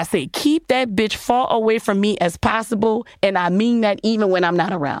mean what I say. Keep that bitch far away from me as possible. And I mean that even when I'm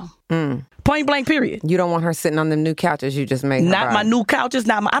not around. Point blank, period. You don't want her sitting on the new couches you just made her Not buy. my new couches.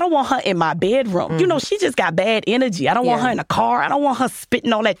 I don't want her in my bedroom. You know, she just got bad energy. I don't want her in a car. I don't want her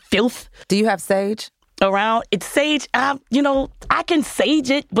spitting all that filth. Do you have sage? Around. It's sage. I can sage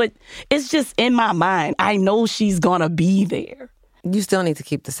it, but it's just in my mind. I know she's going to be there. You still need to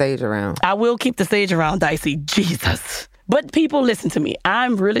keep the sage around. I will keep the sage around, Dicey. Jesus. But people, listen to me.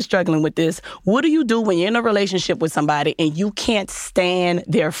 I'm really struggling with this. What do you do when you're in a relationship with somebody and you can't stand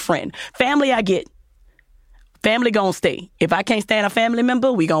their friend? Family, I get. Family gonna stay. If I can't stand a family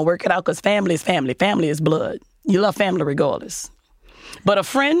member, we gonna work it out because family is family. Family is blood. You love family regardless. But a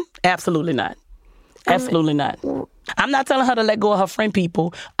friend, absolutely not. Absolutely not. I'm not telling her to let go of her friend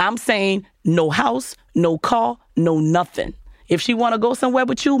people. I'm saying no house, no car, no nothing. If she want to go somewhere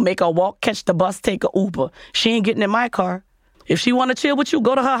with you, make her walk, catch the bus, take a Uber. She ain't getting in my car. If she want to chill with you,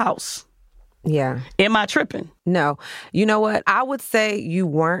 go to her house. Yeah. Am I tripping? No. You know what? I would say you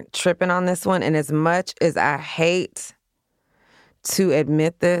weren't tripping on this one. And as much as I hate to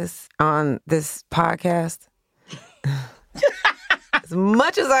admit this on this podcast, as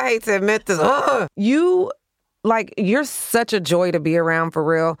much as I hate to admit this, you're such a joy to be around for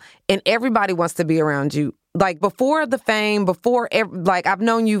real. And everybody wants to be around you. Like before the fame, I've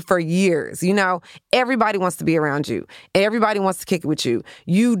known you for years, you know, everybody wants to be around you. Everybody wants to kick it with you.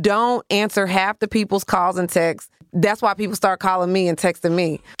 You don't answer half the people's calls and texts. That's why people start calling me and texting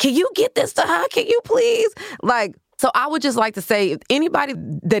me. Can you get this to her? Can you please? So I would just like to say, if anybody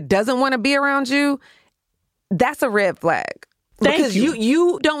that doesn't want to be around you, that's a red flag. Because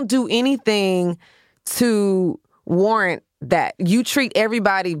you don't do anything to warrant that. You treat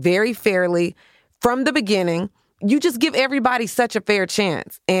everybody very fairly. From the beginning, you just give everybody such a fair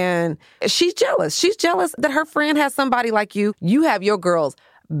chance. And she's jealous. She's jealous that her friend has somebody like you. You have your girl's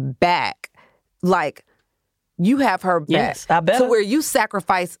back. Like, you have her back. Yes, I bet. To where you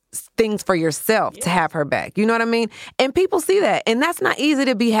sacrifice things for yourself to have her back. You know what I mean? And people see that. And that's not easy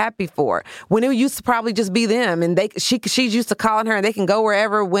to be happy for. When it used to probably just be them. And she's used to calling her and they can go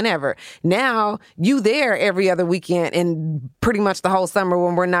wherever, whenever. Now, you there every other weekend and pretty much the whole summer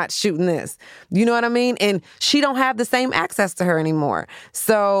when we're not shooting this. You know what I mean? And she don't have the same access to her anymore.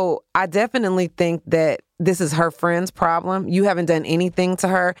 So I definitely think that this is her friend's problem. You haven't done anything to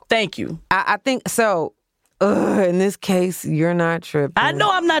her. Thank you. I think so. In this case, you're not tripping. I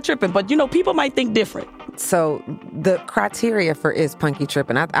know I'm not tripping, but, you know, people might think different. So the criteria for is Punkie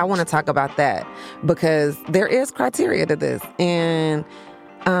tripping, I want to talk about that because there is criteria to this. And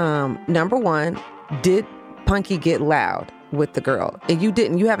number one, did Punkie get loud with the girl? And you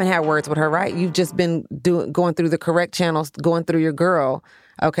didn't. You haven't had words with her, right? You've just been going through the correct channels, going through your girl.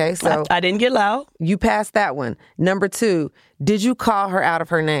 Okay, so I didn't get loud. You passed that one. Number two, did you call her out of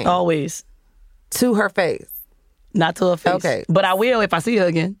her name? Always. To her face? Not to her face. Okay. But I will if I see her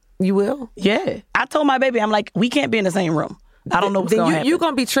again. You will? Yeah. I told my baby, I'm like, we can't be in the same room. I don't know what's going to happen. You're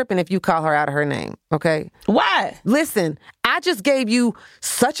going to be tripping if you call her out of her name, okay? Why? Listen, I just gave you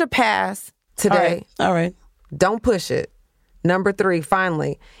such a pass today. All right. Don't push it. Number three,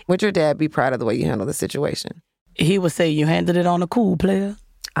 finally, would your dad be proud of the way you handle the situation? He would say, you handled it on a cool, player.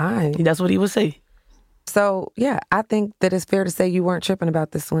 That's what he would say. So, yeah, I think that it's fair to say you weren't tripping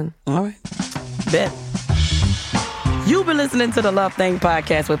about this one. All right. Bet. You've been listening to the Love Thang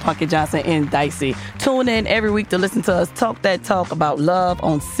podcast with Punkie Johnson and Dicey. Tune in every week to listen to us talk that talk about love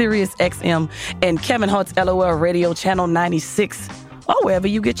on Sirius XM and Kevin Hart's LOL Radio Channel 96 or wherever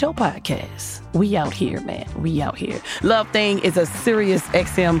you get your podcasts. We out here, man. We out here. Love Thang is a Sirius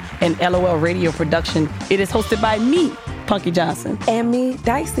XM and LOL Radio production. It is hosted by me, Punkie Johnson. And me,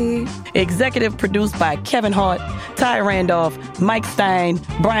 Dicey. Executive produced by Kevin Hart, Ty Randolph, Mike Stein,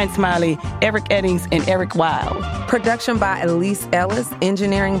 Brian Smiley, Eric Eddings, and Eric Wild. Production by Elise Ellis.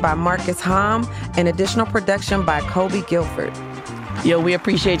 Engineering by Marcus Hom. And additional production by Kobe Guilford. Yo, we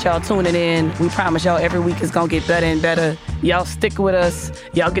appreciate y'all tuning in. We promise y'all every week is going to get better and better. Y'all stick with us.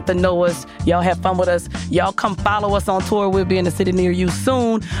 Y'all get to know us. Y'all have fun with us. Y'all come follow us on tour. We'll be in the city near you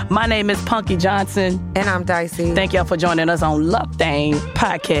soon. My name is Punkie Johnson. And I'm Dicey. Thank y'all for joining us on Love Thang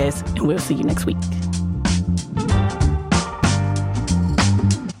podcast. And we'll see you next week.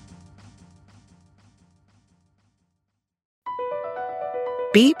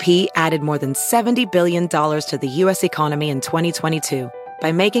 BP added more than $70 billion to the U.S. economy in 2022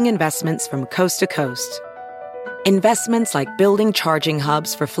 by making investments from coast to coast. Investments like building charging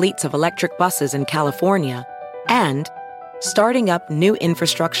hubs for fleets of electric buses in California and starting up new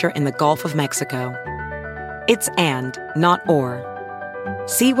infrastructure in the Gulf of Mexico. It's and, not or.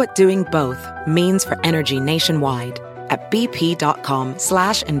 See what doing both means for energy nationwide at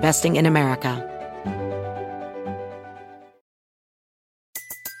bp.com/investing in America.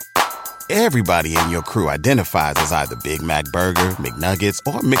 Everybody in your crew identifies as either Big Mac Burger, McNuggets,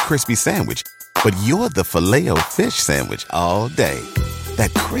 or McCrispy Sandwich. But you're the Filet-O-Fish Sandwich all day.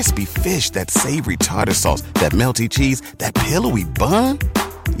 That crispy fish, that savory tartar sauce, that melty cheese, that pillowy bun.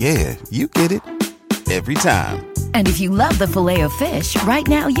 Yeah, you get it. every time. And if you love the Filet-O-Fish, right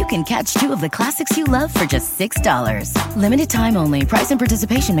now you can catch 2 of the classics you love for just $6. Limited time only. Price and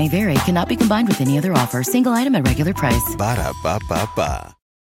participation may vary. Cannot be combined with any other offer. Single item at regular price. Ba-da-ba-ba-ba.